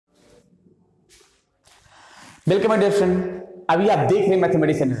Welcome my dear friend. अभी आप देख रहे हैं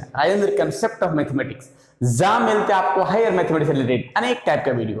mathematics Rajendra concept of mathematics. जहां मिलते हैं आपको हायर मैथमेटिक्स से रिलेटेड अनेक टाइप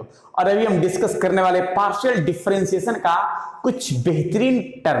का वीडियो। और अभी हम डिस्कस करने वाले पार्शियल डिफरेंशिएशन का कुछ बेहतरीन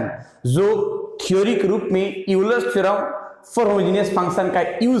टर्म जो थ्योरी के रूप में Euler theorem for homogeneous function का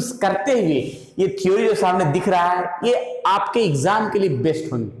यूज करते हुए ये थ्योरी जो सामने दिख रहा है ये आपके एग्जाम के लिए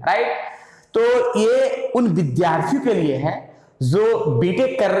बेस्ट होंगे, राइट। तो ये उन विद्यार्थियों के लिए है जो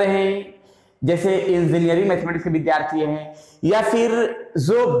बीटेक कर रहे हैं, जैसे इंजीनियरिंग मैथमेटिक्स के विद्यार्थी हैं, या फिर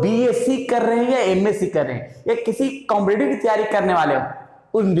जो बीएससी कर रहे हैं या एमएससी कर रहे हैं, या किसी कॉम्पिटिटिव की तैयारी करने वाले हो,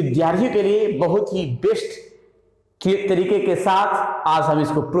 उन विद्यार्थियों के लिए बहुत ही बेस्ट तरीके के साथ आज हम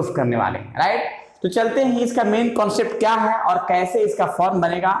इसको प्रूफ करने वाले हैं, राइट। तो चलते हैं इसका मेन कॉन्सेप्ट क्या है और कैसे इसका फॉर्म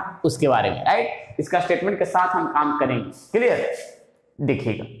बनेगा उसके बारे में, राइट। इसका स्टेटमेंट के साथ हम काम करेंगे, क्लियर।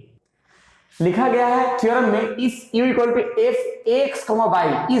 देखिएगा लिखा गया है थ्योरम में if u equal to F x comma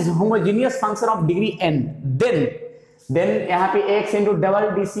Y is homogeneous function of degree n, then यहाँ पे x into double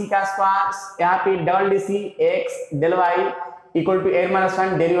D C का स्क्वायर, यहाँ पे double D C x del Y equal to n minus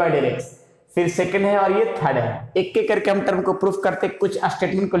one del Y del x. फिर second है और ये third है। एक एक करके हम टर्म को प्रूफ करते कुछ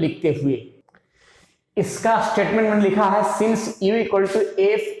स्टेटमेंट को लिखते हुए। इसका स्टेटमेंट में लिखा है since u equal to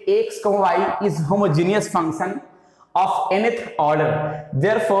F x comma Y is homogeneous function of nth order,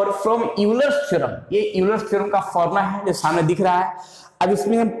 therefore from Euler's theorem, ये Euler's theorem का फॉर्मूला है जो सामने दिख रहा है। अब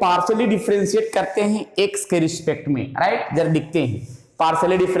इसमें हम पार्शियली डिफरेंशिएट करते हैं x के रिस्पेक्ट में, राइट। जरा लिखते हैं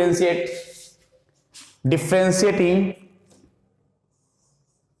partially differentiating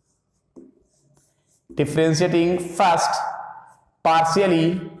first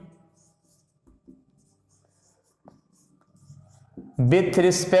partially with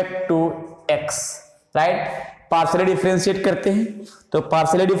respect to x, right. Partially differentiate करते हैं तो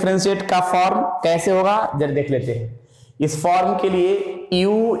पार्शियली डिफरेंशिएट का फॉर्म कैसे होगा जरा देख लेते हैं। इस फॉर्म के लिए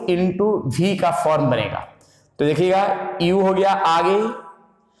u इंटू v का फॉर्म बनेगा। तो देखिएगा u हो गया आगे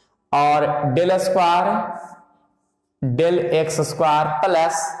और del square del x square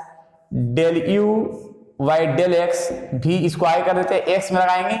plus del u Y del x, भी इसको आगे कर देते हैं x में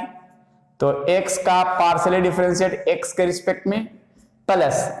लगाएंगे तो x का पार्शियली डिफरेंशिएट x के रिस्पेक्ट में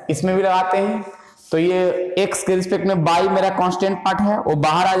प्लस इसमें भी लगाते हैं तो ये x के रिस्पेक्ट में y मेरा कांस्टेंट पार्ट है वो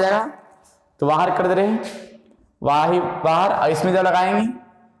बाहर आ जाएगा तो बाहर कर दे रहे हैं बाहर, और इसमें जब लगाएंगे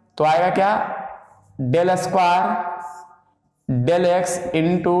तो आएगा क्या del square del x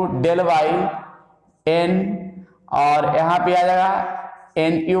into del Y n, और यहाँ पे आ जाएगा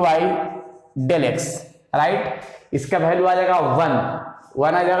n you Y del x, right. इसका वैल्यू आ जाएगा 1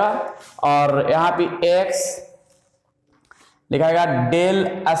 आ जाएगा और यहाँ पे x लिखाएगा del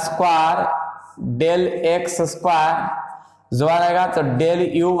square del x square जो आ जाएगा तो del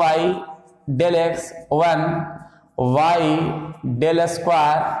you Y del x 1 Y del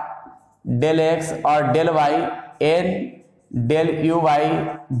square del x और del Y N del you Y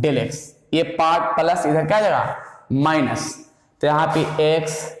del x. ये पार्ट प्लस इधर क्या जाएगा माइनस, तो यहाँ पे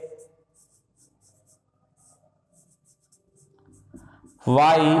x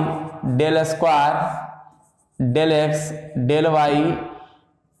Y del square del x del Y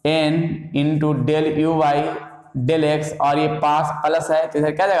n into del you Y del x, और ये पास प्लस है तो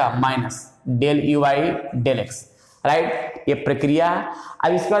इधर क्या जाएगा minus del you Y del x, right. ये प्रक्रिया।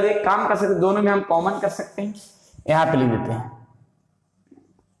 अब इसके बाद एक काम कर सकते हैं, दोनों में हम कॉमन कर सकते हैं। यहां पे लिख देते हैं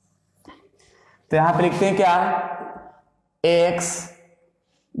तो यहां पे लिखते हैं क्या x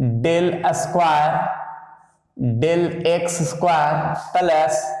del square del x square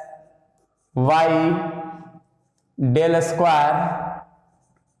plus Y del square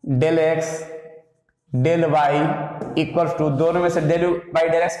del x del Y equal to, दोनों में से del by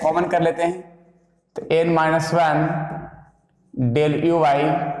del x common कर लेते हैं तो n minus one del you Y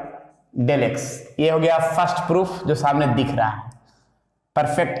del x. ये हो गया फर्स्ट प्रूफ जो सामने दिख रहा है,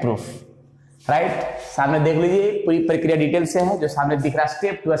 परफेक्ट प्रूफ, राइट। सामने देख लीजिए पूरी प्रक्रिया डिटेल से है जो सामने दिख रहा है,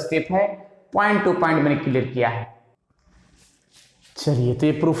 स्टेप टू स्टेप है, पॉइंट टू पॉइंट मैंने क्लियर किया है। चलिए तो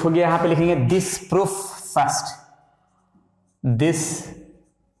ये प्रूफ हो गया। यहां पे लिखेंगे this proof first, this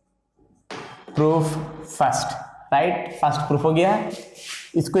proof first, right. First proof हो गया।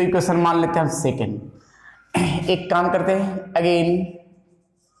 इसको इक्वेशन मान लेते हैं हम सेकंड। एक काम करते हैं अगेन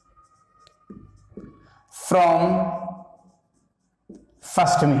फ्रॉम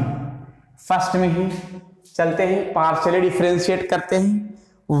फर्स्ट में ही चलते हैं, पार्शियली डिफरेंशिएट करते हैं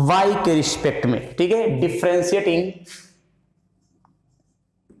y के रिस्पेक्ट में, ठीक है।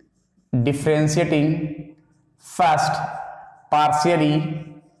 Differentiating first partially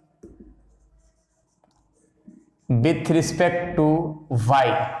with respect to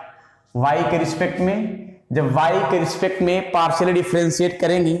y के रिस्पेक्ट में। जब y के रिस्पेक्ट में पार्शियली डिफरेंशिएट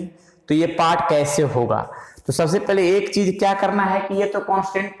करेंगे तो ये पार्ट कैसे होगा, तो सबसे पहले एक चीज क्या करना है कि ये तो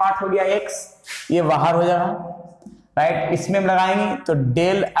कांस्टेंट पार्ट हो गया x, ये बाहर हो जाएगा, राइट। इसमें हम लगाएंगे तो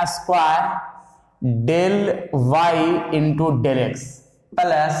del square del y into del x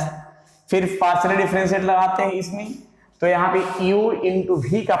plus फिर पार्शियल डिफरेंशिएट लगाते हैं इसमें, तो यहाँ पे u इंटू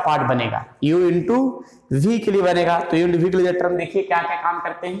वी का पार्ट बनेगा, u इंटू वी के लिए बनेगा। तो u इंटू वी के लिए टर्म देखिए क्या क्या काम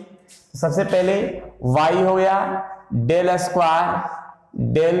करते हैं। तो सबसे पहले y हो गया del square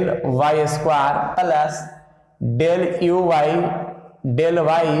del y square plus del u y del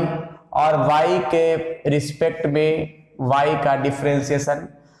y और y के रिस्पेक्ट में y का डिफरेंशिएशन,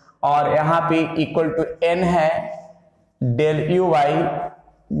 और यहाँ पे इक्वल टू n है del u y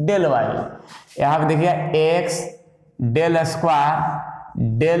del y। यहाँ पे देखिए x del square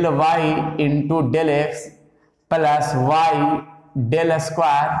del y into del x plus y del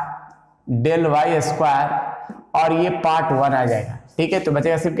square del y square, और ये पार्ट 1 आ जाएगा, ठीक है। तो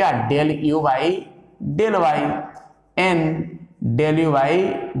बचेगा सिर्फ क्या del u y del y n del u y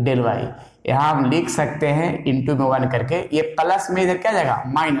del y। यहाँ हम लिख सकते हैं इंटू में 1 करके, ये प्लस में इधर क्या जाएगा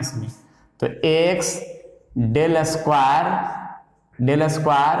माइनस में, तो x del square del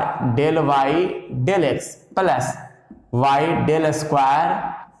y del x plus y del square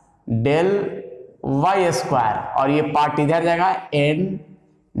del y square, और ये पार्ट इधर जाएगा n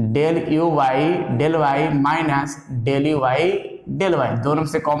del u y del y minus del u y del y, दोनों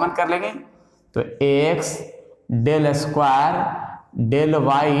से कॉमन कर लेंगे तो x del square del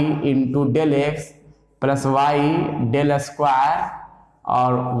y into del x plus y del square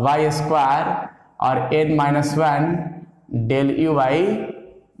और y स्क्वायर और n minus 1 del u y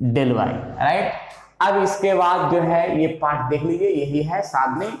del y, right. अब इसके बाद जो है ये पार्ट देख लीजिए, यही है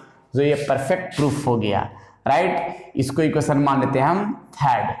सामने जो ये परफेक्ट प्रूफ हो गया, राइट। इसको इक्वेशन मान लेते हैं हम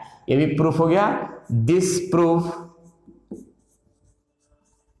थर्ड, ये भी प्रूफ हो गया। This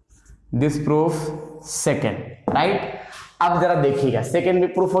proof second, right. अब जरा देखिएगा सेकेंड भी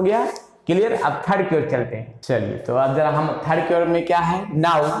प्रूफ हो गया, क्लियर। अब थर्ड की ओर चलते हैं, चलिए। तो अब जरा हम थर्ड की ओर में क्या है,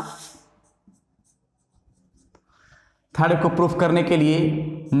 नाउ थर्ड को प्रूफ करने के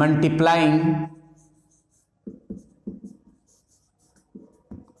लिए multiplying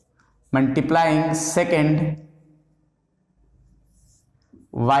second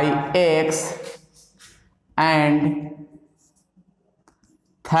yx and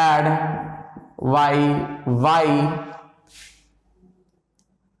third y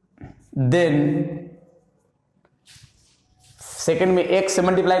then second में x से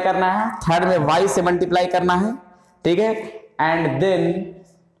मल्टीप्लाई करना है, थर्ड में y से मल्टीप्लाई करना है, ठीक है। And then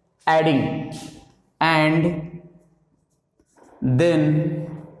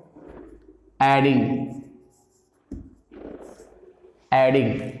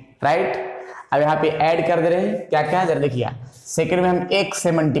adding, right. अब यहाँ पे ऐड कर दे रहे हैं क्या क्या, जरा देखिए। सेकेंड में हम x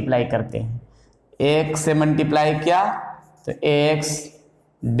से मल्टीप्लाई करते हैं, x से मल्टीप्लाई किया तो x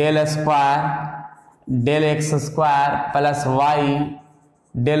del square del x square plus y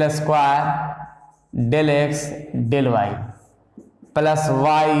del square del x del y plus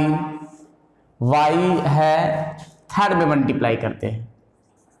y है थर्ड में मल्टीप्लाई करते हैं,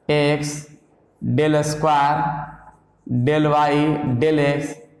 x del square del y del x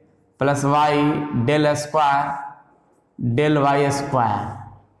plus y del square del y square,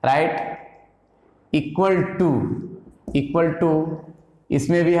 right. Equal to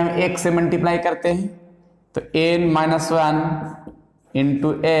इसमें भी हम x से multiply करते हैं तो n minus 1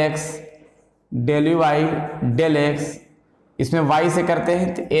 into x del you Y del x, इसमें y से करते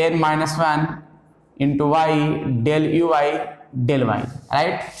हैं तो n minus 1 into Y del you Y del Y,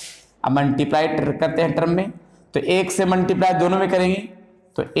 right. अब मल्टीप्लाई करते हैं टर्म में, तो एक से मल्टीप्लाई दोनों में करेंगे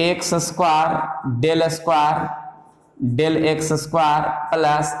तो x square del x square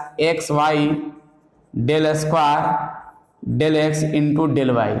plus x Y del square del x into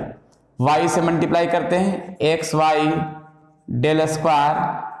del Y, Y से मल्टीप्लाई करते हैं x Y del square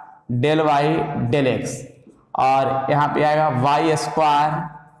del Y del x, और यहाँ पे आएगा Y square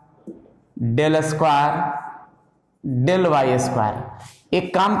del Y square.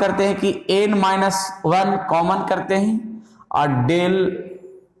 एक काम करते हैं कि n माइनस 1 कॉमन करते हैं और del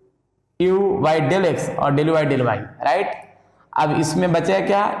you Y del x और del Y del Y, right. अब इसमें बचेगा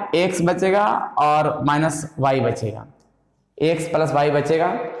क्या, x बचेगा और माइनस y बचेगा, x प्लस y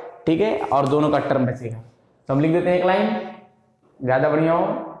बचेगा, ठीक है, और दोनों का टर्म बचेगा। तो हम लिख देते हैं एक लाइन, ज्यादा बढ़िया हो।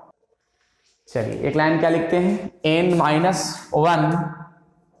 चलिए एक लाइन क्या लिखते हैं, n minus 1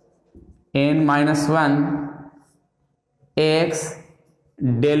 x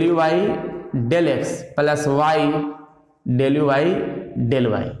del you Y del x plus y del you Y del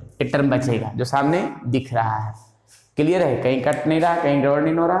Y, ये टर्म बचेगा जो सामने दिख रहा है। क्लियर है, कहीं कट नहीं रहा, कहीं गड़बड़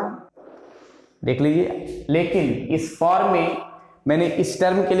नहीं हो रहा। देख लीजिए। लेकिन इस फॉर्म में मैंने इस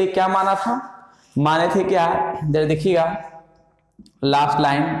टर्म के लिए क्या माना था, माने थे क्या, इधर देखिएगा last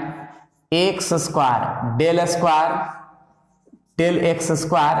line, x square del square del x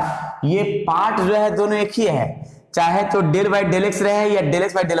square, ये पार्ट जो है दोनों एक ही है, चाहे तो डेल बाई डेल एक्स रहे या del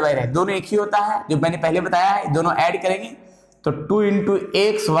x by del Y रहे, दोनों एक ही होता है। जो मैंने पहले बताया है, दोनों ऐड करेंगे तो 2 into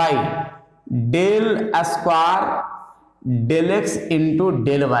x Y del square del x into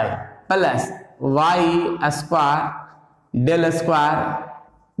del Y plus Y square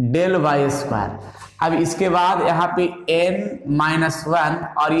del Y square. अब इसके बाद यहाँ पे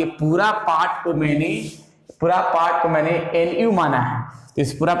n-1 और ये पूरा पार्ट को मैंने nu माना है, तो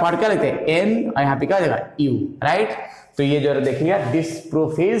इस पूरा पार्ट क्या लेते हैं n और यहाँ पे क्या हो जाएगा u, राइट। तो ये जो देखिएगा this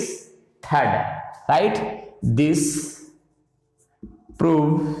proof is third, right, this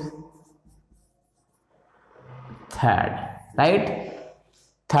proof third, right.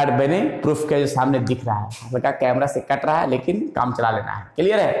 Third मैंने प्रूफ के जो सामने दिख रहा है, बेटा कैमरा से कट रहा है लेकिन काम चला लेना है,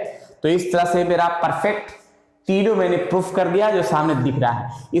 क्लियर है। तो इस तरह से मेरा परफेक्ट तीनों मैंने प्रूफ कर दिया जो सामने दिख रहा है।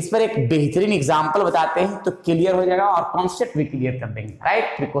 इस पर एक बेहतरीन एग्जांपल बताते हैं तो क्लियर हो जाएगा और कॉन्सेप्ट भी क्लियर कर देंगे,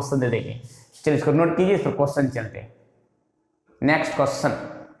 राइट। फिर क्वेश्चन दे देंगे, चलिए इसको नोट कीजिए, इस पर क्वेश्चन चलते हैं। नेक्स्ट क्वेश्चन,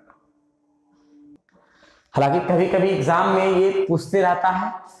 हालांकि कभी कभी एग्जाम में ये पूछते रहता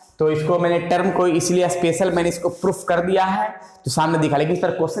है, तो इसको मैंने टर्म को इसलिए स्पेशल मैंने इसको प्रूफ कर दिया है तो सामने दिखा, लेकिन इस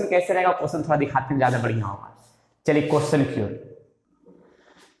पर क्वेश्चन कैसे रहेगा, क्वेश्चन थोड़ा दिखाते हैं ज्यादा बढ़िया होगा। चलिए क्वेश्चन की ओर,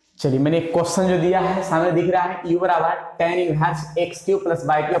 चलिए मैंने क्वेश्चन जो दिया है सामने दिख रहा है, u बराबर tan inverse x³ plus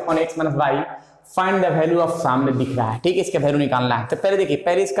y³ upon x minus y, find the value of, सामने दिख रहा है, ठीक है, इसका वैल्यू निकालना है। तो पहले देखिए,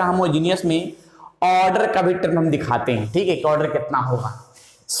 पहले इसका होमोजेनियस में ऑर्डर का भी टर्म हम दिखाते हैं, ठीक है, कि ऑर्डर कितना होगा।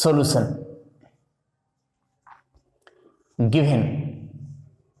 सॉल्यूशन गिवन,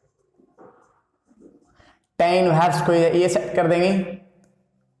 tan इनवर्स को ये सेट कर देंगे,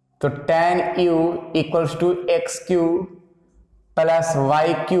 तो tan u equals to x³ plus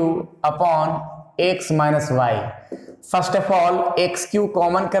y³ upon x minus y। First of all x³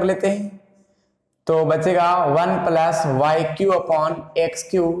 common कर लेते हैं तो बचेगा 1 plus y³ upon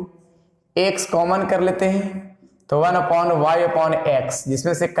x³, x common कर लेते हैं तो 1 अपॉन y अपॉन x,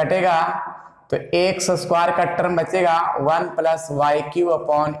 जिसमें से कटेगा तो एक्स स्क्वायर का टर्म बचेगा 1 plus y³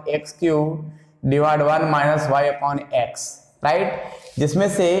 upon x³ divide 1 minus y upon x, right. जिसमें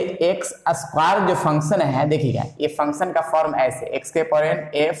से एक्स स्क्वायर जो फंक्शन है, देखिएगा ये फंक्शन का फॉर्म ऐसे x के power n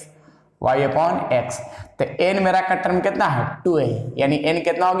f y upon x, तो n मेरा का टर्म कितना है 2 है, यानी n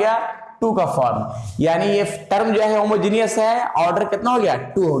कितना हो गया 2 का फॉर्म, यानी ये टर्म जो है होमोजेनियस है, ऑर्डर कितना हो गया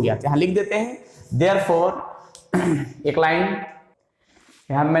 2 हो गया। तो यहाँ लिख देते हैं देयरफॉर, एक लाइन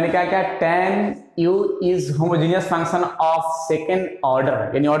यहाँ मैंने क्या किया, tan u is homogeneous function of second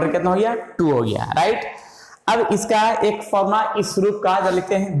order, यानी ऑर्डर कितना हो गया 2 हो गया, राइट। अब इसका एक फॉर्मूला इस रूप का जो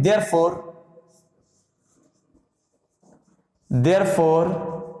लिखते हैं, देयरफॉर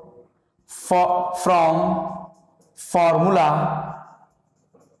फ्रॉम फॉर्मूला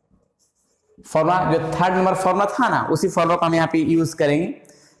जो थर्ड नंबर फॉर्मूला था ना, उसी फॉर्मूला को हम यहाँ पे यूज करेंगे।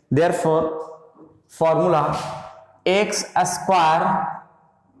 Therefore formula x square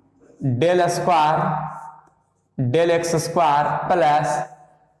del x square plus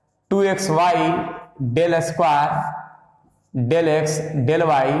 2xy del square del x del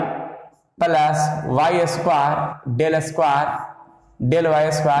Y plus Y square del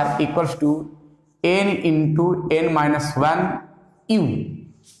Y square equals to n into n minus 1 u,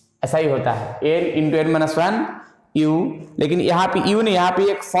 ऐसा ही होता है n into n minus 1 u। लेकिन यहाँ पे u नहीं, यहाँ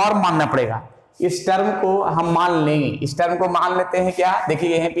पे एक फॉर्म मानना पड़ेगा, इस टर्म को हम मान लेंगे, इस टर्म को मान लेते हैं क्या,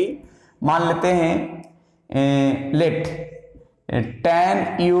 देखिए यहाँ पे मान लेते हैं लेट tan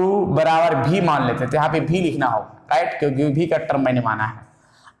u बराबर v मान लेते हैं, तो यहाँ पे v लिखना होगा, राइट, क्योंकि v का टर्म मैंने माना है।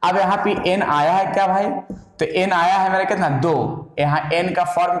 अब यहाँ पे n आया है क्या भाई, तो n आया है मेरा कितना 2, यहाँ n का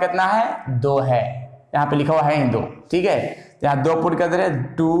फॉर्म कितना है 2 है, यहाँ पे लिखा हुआ है 2, ठीक है। यहाँ 2 पुट कर दे रहे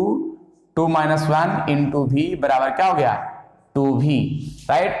 2 माइनस 1 इंटू v बराबर क्या हो गया 2v,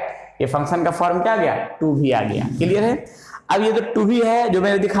 राइट। ये फंक्शन का फॉर्म क्या आ गया 2v आ गया, क्लियर है। अब ये जो 2v है जो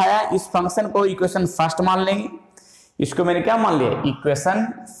मैंने दिखाया, इस फंक्शन को इक्वेशन फर्स्ट मान लेंगे, इसको मैंने क्या मान लिया इक्वेशन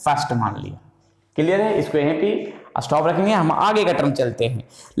फर्स्ट मान लिया, क्लियर है। इसको यहीं पे स्टॉप रखेंगे, हम आगे का टर्म चलते हैं।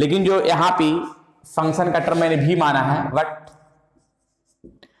 लेकिन जो यहाँ पे फंक्शन का टर्म मैंने भी माना है, बट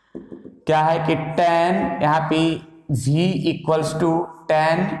क्या है कि tan यहाँ पे v equals to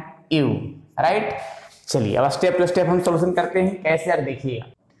tan u, right. चलिए अब स्टेप टू स्टेप हम सॉल्यूशन करते हैं, कैसे यार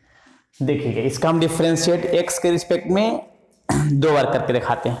देखिएगा इसका हम डिफरेंशिएट x के रिस्पेक्ट में 2 बार करके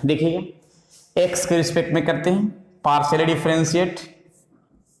दिखाते हैं। देखिएगा x के रिस्पेक्ट में करते हैं, पार्शियली डिफरेंशिएट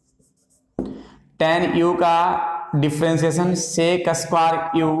tan u का differentiation sec square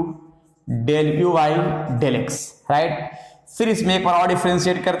u del you Y del x, right. फिर इसमें एक बार और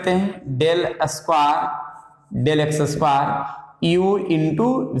डिफरेंशिएट करते हैं, del square del x square you into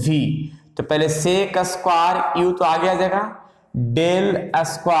we. तो पहले सेक स्क्वायर यू तो आगे आ जाएगा, del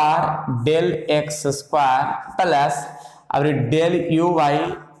square del x square plus अब del you Y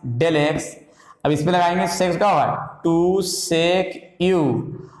del x. अब इसमें लगाएंगे सेक का होगा 2 सेक यू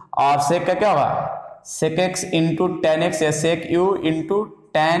और सेक का क्या होगा सेक एक्स इंटू टेन एक्स या सेक यू इंटू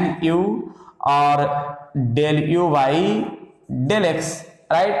टेन यू और del you Y del x,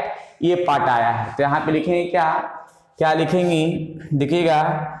 right. ये पार्ट आया है। तो यहाँ पे लिखेंगे क्या क्या लिखेंगे,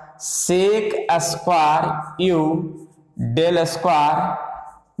 देखिएगा sec square you del square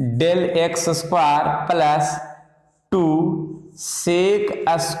del x square plus 2 sec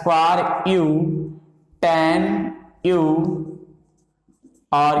square you ten you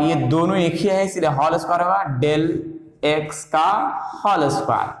और ये दोनों एक ही है इसलिए होल स्क्वायर होगा डेल एक्स का होल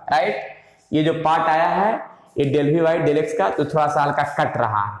स्क्वायर, राइट। ये जो पार्ट आया है ये del we Y del x का तो थोड़ा सा हल्का कट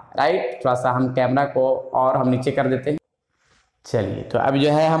रहा है, राइट। थोड़ा सा हम कैमरा को और हम नीचे कर देते हैं। चलिए तो अब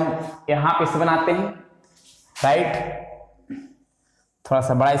जो है हम यहाँ पे इसे बनाते हैं, राइट। थोड़ा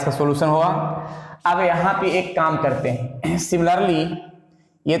सा बड़ा इसका सॉल्यूशन होगा। अब यहाँ पे एक काम करते हैं, सिमिलरली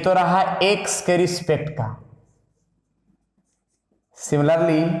ये तो रहा एक्स के रिस्पेक्ट का,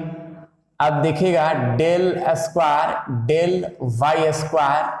 सिमिलरली अब देखिएगा del square del Y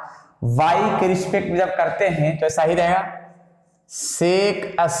square Y के रिस्पेक्ट में जब करते हैं तो ऐसा ही रहेगा,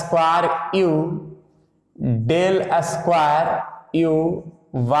 sec square you del square you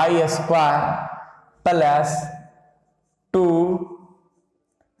Y square plus 2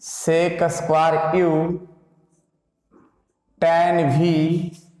 sec square you ten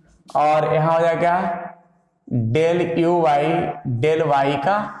we और यहां हो जाएगा del you Y del Y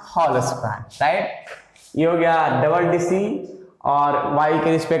का होल स्क्वायर, राइट। ये हो गया डबल डीसी और y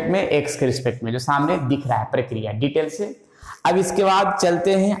के रिस्पेक्ट में x के रिस्पेक्ट में जो सामने दिख रहा है प्रक्रिया डिटेल से। अब इसके बाद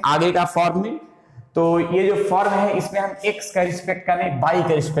चलते हैं आगे का फॉर्म में। तो ये जो फॉर्म है इसमें हम x का रिस्पेक्ट का नहीं y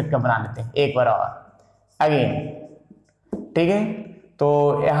के रिस्पेक्ट का बना लेते हैं एक बार और अगेन, ठीक है।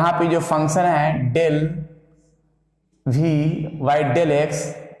 तो यहाँ पे जो फंक्शन है del we Y del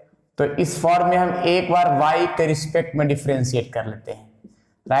x, तो इस फॉर्म में हम एक बार y के रिस्पेक्ट में डिफरेंशिएट कर लेते हैं,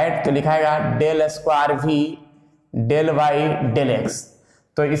 राइट। तो लिखाएगा del square we del Y del x.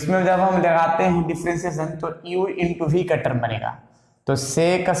 तो इसमें जब हम लगाते हैं डिफरेंशिएशन तो u इंटू वी का टर्म बनेगा, तो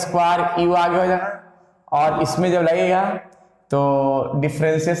सेक स्क्वायर u आगे हो जाएगा और इसमें जब लगेगा तो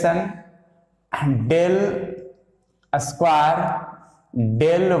differentiation del square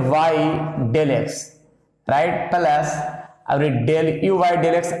del Y del x, right, plus अब del you Y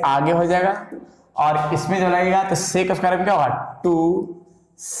del x आगे हो जाएगा और इसमें जब लगेगा तो सेक स्क्वायर में क्या होगा 2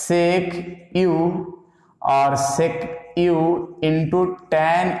 सेक यू और सेक you into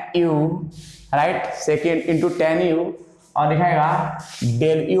ten you, right, second into ten you और लिखाएगा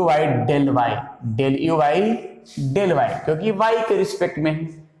del you Y del Y del you Y del Y क्योंकि वाई के रिस्पेक्ट में है,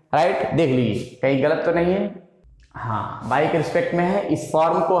 राइट। देख लीजिए कहीं गलत तो नहीं है, हाँ वाई के रिस्पेक्ट में है। इस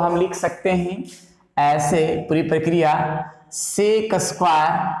फॉर्म को हम लिख सकते हैं ऐसे पूरी प्रक्रिया sec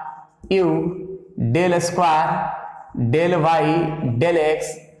square you del square del Y del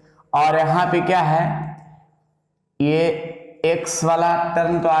x और यहाँ पे क्या है ये x वाला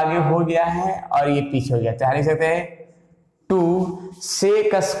टर्म तो आगे हो गया है और ये पीछे हो गया, तो लिख सकते हैं 2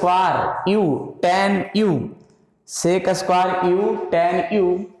 sec square you ten you sec square you ten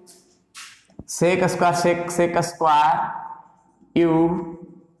you sec square you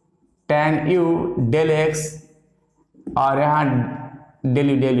ten you del x और यहाँ डेल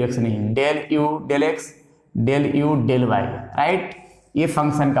यू एक्स नहीं del you del x del you del Y, right. ये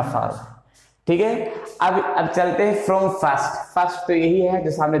फंक्शन का फॉर्म, ठीक है। अब चलते हैं फ्रॉम फर्स्ट तो यही है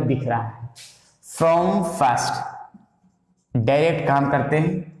जो सामने दिख रहा है, फ्रॉम फर्स्ट डायरेक्ट काम करते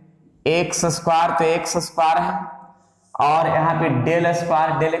हैं। एक्स स्क्वायर तो एक्स स्क्वायर है और यहाँ पे del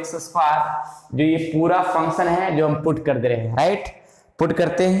square del x square जो ये पूरा फंक्शन है जो हम पुट कर दे रहे हैं, राइट, पुट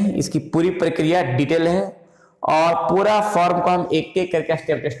करते हैं। इसकी पूरी प्रक्रिया डिटेल है और पूरा फॉर्म को हम एक एक करके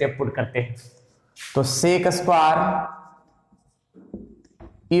स्टेप बाय स्टेप पुट करते हैं। तो sec square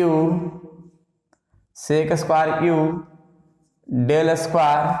you sec square you del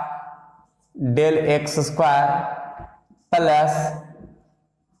square del x square plus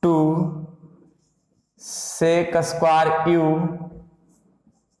 2 sec square you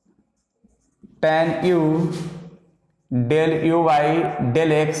ten you del you Y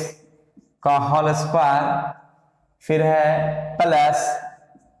del x का होल स्क्वायर, फिर है प्लस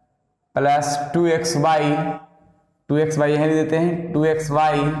 2xy यहीं देते हैं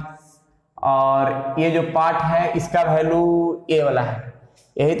 2xy और ये जो पार्ट है इसका वैल्यू a वाला है,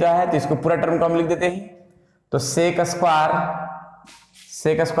 यही तो है, तो इसको पूरा टर्म को हम लिख देते हैं। तो sec square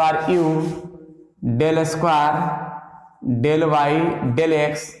you del square del Y del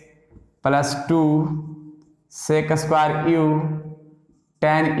x plus 2 sec square you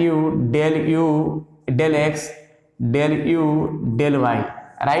tan you del x del you del Y,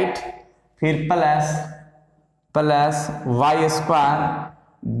 right. फिर plus Y square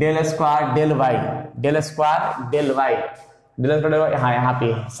del Y हाँ यहाँ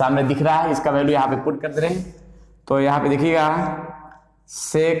पे सामने दिख रहा है, इसका वैल्यू यहाँ पे पुट कर दे रहे हैं। तो यहाँ पे देखिएगा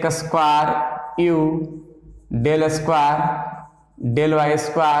sec square you del square del Y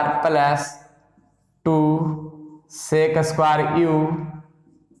square plus 2 sec square you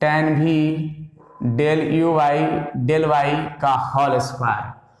tan भी del you Y del Y का होल स्क्वायर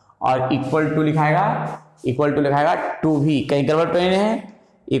और इक्वल टू लिखाएगा 2v, कहीं गड़बड़ तो नहीं है,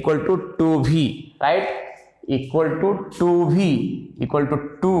 equal to 2v, right, equal to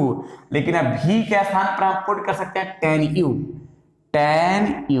 2, लेकिन अब v के स्थान पर हम पुट कर सकते हैं tan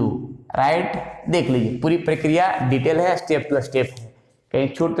u, राइट। देख लीजिए पूरी प्रक्रिया डिटेल है, स्टेप टू स्टेप है, कहीं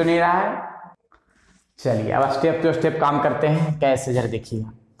छूट तो नहीं रहा है। चलिए अब स्टेप टू स्टेप काम करते हैं, कैसे जरा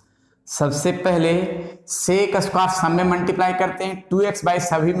देखिएगा। सबसे पहले सेक स्क्वायर सब में मल्टीप्लाई करते हैं, 2x बाई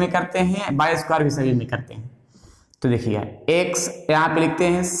सभी में करते हैं, बाई स्क्वायर भी सभी में करते हैं। तो देखिएगा x यहाँ पे लिखते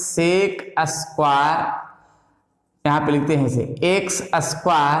हैं सेक स्क्वायर, यहाँ पे लिखते हैं इसे x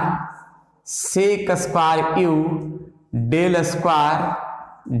square sec square you del square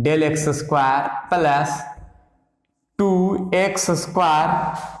del x square plus 2x square,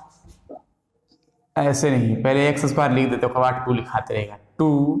 ऐसे नहीं, पहले x स्क्वायर लिख देते हो, 2 लिखाते रहेगा,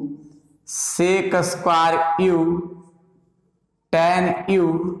 2 sec square you tan you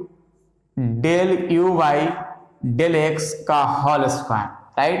del you Y del x का whole square,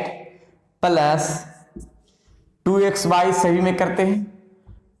 right, plus 2x Y सभी में करते हैं,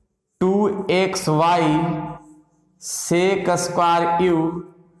 2x Y sec square you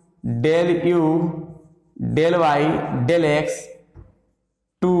del Y del x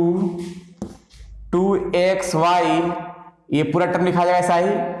 2x Y, ये पूरा टर्म लिखा जाएगा ऐसा ही,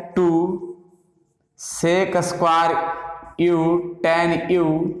 2 sec square you tan you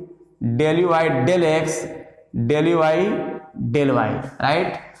del you Y del x del you Y del Y,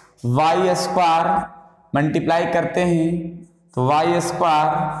 right. Y square multiply करते हैं तो Y square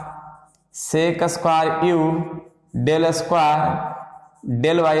sec square you del square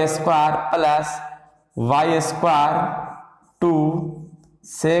del Y square plus Y square 2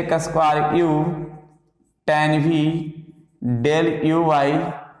 sec square you tan भी del you Y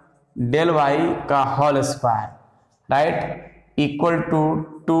del Y का whole square, right, equal to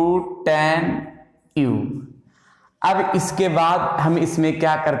 2 tan u। अब इसके बाद हम इसमें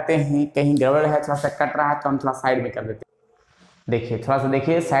क्या करते हैं, कहीं गड़बड़ है, थोड़ा सा कट रहा है तो हम थोड़ा साइड में कर देते हैं। देखिए थोड़ा सा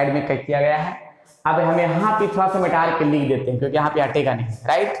देखिए साइड में कट किया गया है। अब हम यहाँ पे थोड़ा सा मिटा के लिख देते हैं क्योंकि यहाँ पे हटेगा नहीं,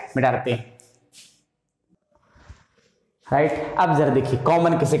 राइट, मिटा देते हैं, राइट। अब जरा देखिए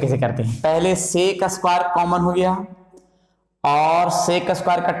कॉमन कैसे कैसे करते हैं। पहले सेक स्क्वायर कॉमन हो गया और सेक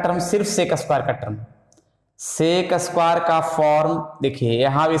स्क्वायर का टर्म सिर्फ सेक स्क्वायर का टर्म, सेक स्क्वायर का फॉर्म देखिए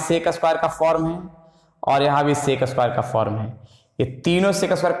यहाँ भी सेक स्क्वायर का फॉर्म है और यहाँ भी सेक स्क्वायर का फॉर्म है, ये तीनों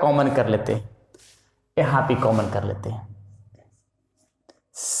सेक स्क्वायर कॉमन कर लेते हैं, यहाँ भी कॉमन कर लेते हैं।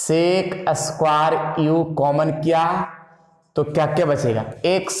 सेक स्क्वायर यू कॉमन किया तो क्या क्या बचेगा,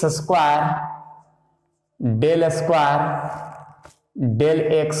 x square del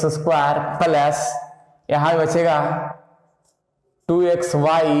x square plus यहाँ भी बचेगा 2x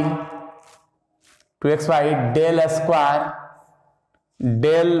Y del square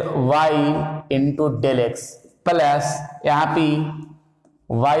del Y into del x plus यहाँ पे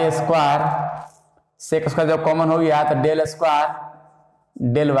वाई स्क्वायर सेक स्क्वायर जब कॉमन हो गया तो del square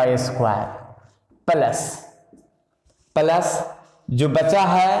del Y square plus जो बचा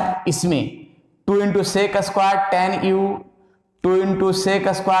है इसमें 2 into sec square tan you 2 into sec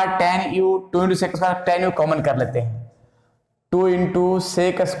square tan you 2 into sec square tan you common कर लेते हैं, 2 इंटू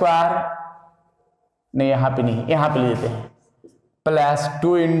सेक स्क्वायर नहीं यहाँ पे नहीं, यहाँ पे ले लेते हैं, plus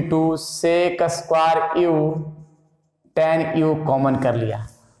 2 into sec square you tan you common कर लिया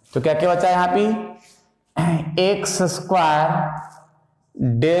तो क्या क्या बचा यहाँ पे, x square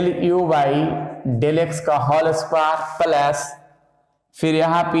del you by del x का होल स्क्वायर प्लस फिर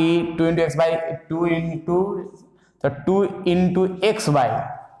यहाँ पे 2 into x by 2 into x by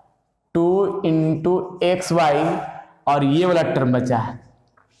 2 into x by और ये वाला टर्म बचा है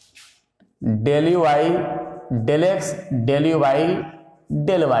del you Y del x del you Y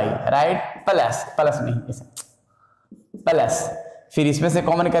del Y, right, plus नहीं प्लस फिर इसमें से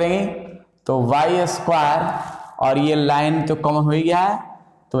कॉमन करेंगे तो वाई स्क्वायर और ये लाइन तो कॉमन हो ही गया है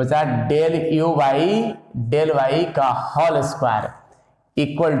तो बचा del you by del Y का whole square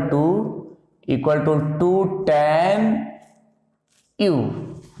equal to 2 tan u,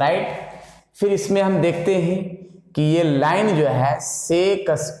 right. फिर इसमें हम देखते हैं कि ये लाइन जो है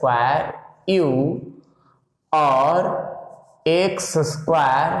सेक स्क्वायर u और x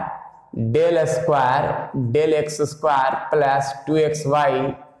square del x square plus 2xy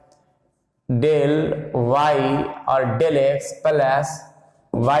del Y और del x plus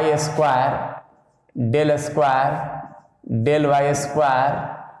Y square del Y square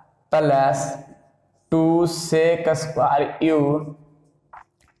plus 2 sec square u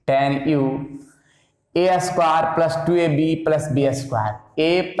tan u a square plus 2ab plus b square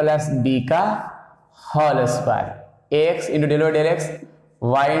a plus b का whole square x into del Y del x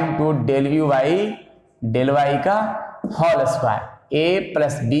y into del you Y del Y का whole square a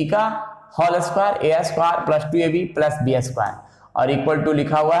plus b का whole square a square plus 2ab plus b square और equal to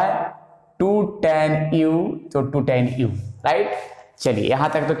लिखा हुआ है 2 tan u, तो 2 tan u, right. चलिए यहां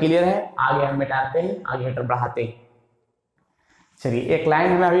तक तो क्लियर है, आगे हम मिटाते हैं, आगे हेटर बढ़ाते हैं। चलिए एक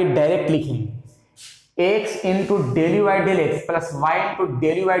लाइन में अभी डायरेक्ट लिखेंगे x into del you Y del x plus y into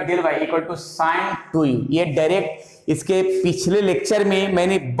del you Y del Y equal to sign 2u। ये डायरेक्ट इसके पिछले लेक्चर में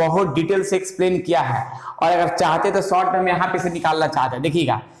मैंने बहुत डिटेल से एक्सप्लेन किया है, और अगर चाहते तो शॉर्ट में यहाँ पे से निकालना चाहते हैं।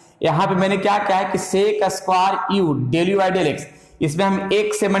 देखिएगा यहाँ पे मैंने क्या किया है कि sec square you del you Y del x, इसमें हम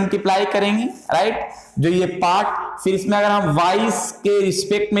एक से मल्टीप्लाई करेंगे, राइट, जो ये पार्ट, फिर इसमें अगर हम y के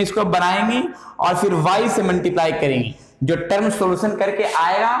रिस्पेक्ट में इसको बनाएंगे और फिर y से मल्टीप्लाई करेंगे, जो टर्म सॉल्यूशन करके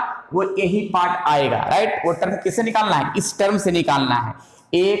आएगा वो यही पार्ट आएगा, राइट। वो टर्म किससे निकालना है, इस टर्म से निकालना है,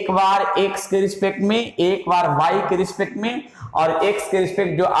 एक बार x के रिस्पेक्ट में, एक बार y के रिस्पेक्ट में, और x के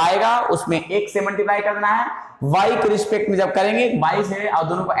रिस्पेक्ट जो आएगा उसमें एक से मल्टीप्लाई करना है, y के रिस्पेक्ट में जब करेंगे y से और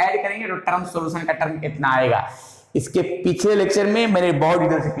दोनों को ऐड करेंगे तो टर्म सॉल्यूशन का टर्म इतना आएगा। इसके पिछले लेक्चर में मैंने बहुत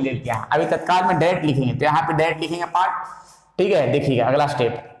डिटेल से क्लियर किया है, अभी तत्काल में डायरेक्ट लिखेंगे, तो यहाँ पे डायरेक्ट लिखेंगे पार्ट, ठीक है। देखिएगा अगला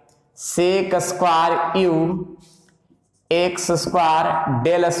step, sec square you x square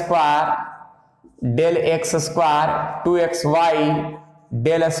del x square 2xy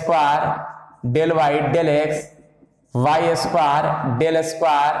del square del Y del x Y square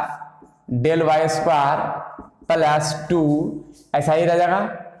del Y square plus 2, ऐसा ही रह जाएगा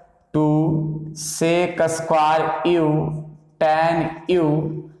 2 sec square you tan u,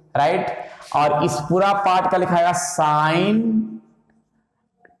 right. और इस पूरा पार्ट का लिखाएगा साइन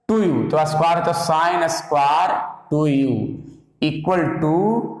 2u, तो square है तो sine square 2u equal to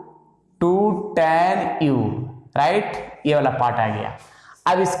 2 tan u, right. ये वाला पार्ट आ गया।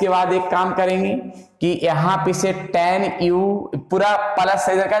 अब इसके बाद एक काम करेंगे कि यहां पे से tan u पूरा प्लस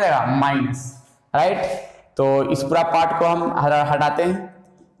से इधर क्या जाएगा माइनस, राइट। तो इस पूरा पार्ट को हम हटाते हैं,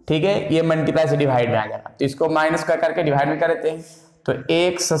 ठीक है, ये मल्टीप्लाई से डिवाइड में आ जाएगा, तो इसको माइनस करके डिवाइड में कर देते हैं, तो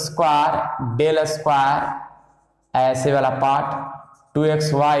एक्स स्क्वायर डेल स्क्वायर ऐसे वाला part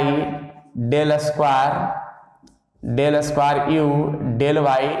 2xy del square you del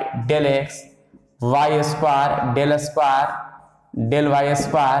Y del x Y square del Y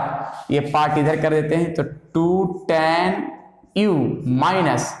square, ये पार्ट इधर कर देते हैं, तो 2 tan u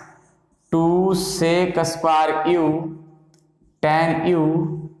minus 2 sec square you tan u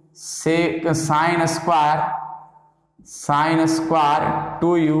sec sine square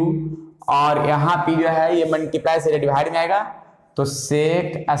 2u, और यहाँ पे जो है ये मल्टीप्लाई से डिवाइड में आएगा, तो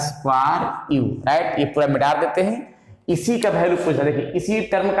सेक स्क्वायर u, राइट। ये पूरा मिटा देते हैं, इसी का वैल्यू पूछ रहा है, देखिए इसी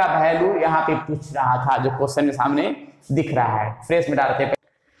टर्म का वैल्यू यहाँ पे पूछ रहा था जो क्वेश्चन में सामने दिख रहा है। फ्रेश मिटा देते हैं,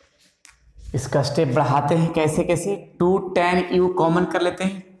 इसका स्टेप बढ़ाते हैं, कैसे 2 tan u कॉमन कर लेते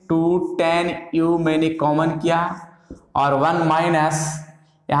हैं, 2 tan u मैंने कॉमन किया, और 1 माइनस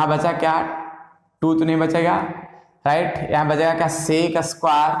यहाँ बचा क्या, 2 तो नहीं बचेगा, राइट, यहाँ बचेगा क्या सेक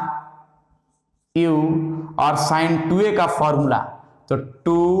स्क्वायर u और साइन 2a का फॉर्मूला, तो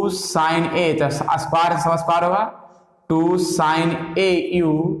 2 साइन a, तो स्क्वायर स्क्वायर होगा 2 sign a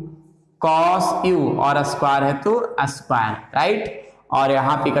u cos u, और स्क्वायर है तो स्क्वायर, राइट। और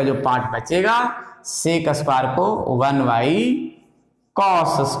यहाँ पे का जो पार्ट बचेगा सेक स्क्वायर को 1y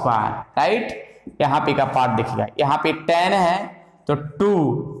कॉस स्क्वायर, राइट। यहाँ पे का पार्ट देखिएगा, यहाँ पे tan है तो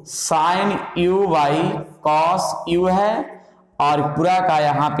 2 sign u y cos u है, और पूरा का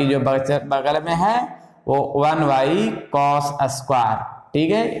यहाँ पे जो बगल में है वो 1y कॉस स्क्वायर,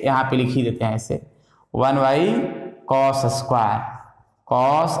 ठीक है, यहाँ पे लिख ही देते हैं ऐसे 1y कॉस स्क्वायर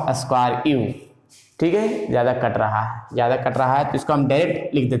u, ठीक है। ज्यादा कट रहा है तो इसको हम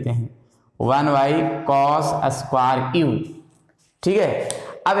डायरेक्ट लिख देते हैं 1y कॉस स्क्वायर u, ठीक है।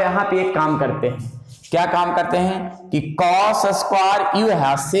 अब यहाँ पे एक काम करते हैं, क्या काम करते हैं कि कॉस स्क्वायर u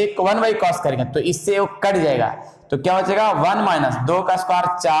है, सेक 1y कॉस करेंगे तो इससे वो कट जाएगा, तो क्या बचेगा 1 माइनस 2 का स्क्वायर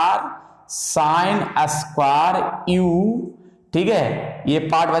 4 साइन स्क्वायर यू, ठीक है, ये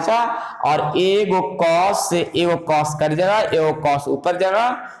पार्ट बचा। और एगो कॉस से एगो कॉस कर जाएगा, एगो कॉस ऊपर जाएगा,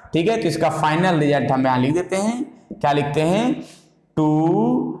 ठीक है। तो इसका फाइनल रिजल्ट हम यहां लिख देते हैं, क्या लिखते हैं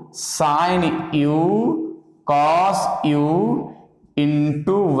 2 sign you cos u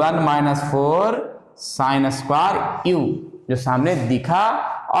into 1 minus 4 sine square you, जो सामने दिखा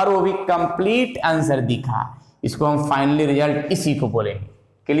और वो भी कंप्लीट आंसर दिखा। इसको हम फाइनली रिजल्ट इसी को बोलेंगे।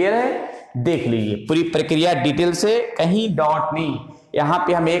 क्लियर है? देख लीजिए पूरी प्रक्रिया डिटेल से, कहीं डॉट नहीं। यहां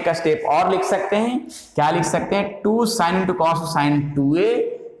पे हम एक स्टेप और लिख सकते हैं, क्या लिख सकते हैं 2 sine into cos sine 2a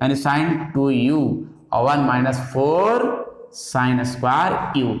यानी साइन 2u और 1 minus 4 sine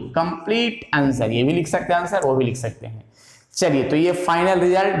square you, complete answer. ये भी लिख सकते हैं आंसर, वो भी लिख सकते हैं। चलिए, तो ये फाइनल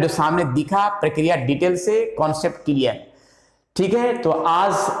रिजल्ट जो सामने दिखा, प्रक्रिया डिटेल से, कॉन्सेप्ट क्लियर, ठीक है। तो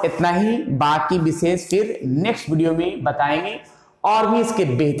आज इतना ही, बाकी विशेष फिर नेक्स्ट वीडियो में बताएंगे और भी इसके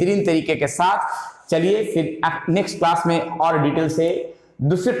बेहतरीन तरीके के साथ। चलिए फिर नेक्स्ट क्लास में और डिटेल से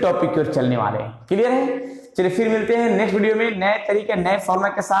दूसरे टॉपिक की ओर चलने वाले हैं। क्लियर है? चलिए फिर मिलते हैं नेक्स्ट वीडियो में नए तरीके नए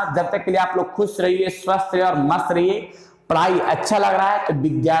फॉर्मेट के साथ। जब तक के लिए आप लोग खुश रहिए, स्वस्थ रहिए और मस्त रहिए। पढ़ाई अच्छा लग रहा है तो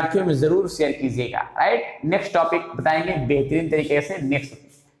विद्यार्थियों में जरूर शेयर कीजिएगा, राइट। नेक्स्ट टॉपिक बताएंगे बेहतरीन तरीके से नेक्स्ट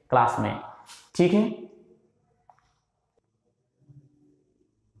क्लास में, ठीक है।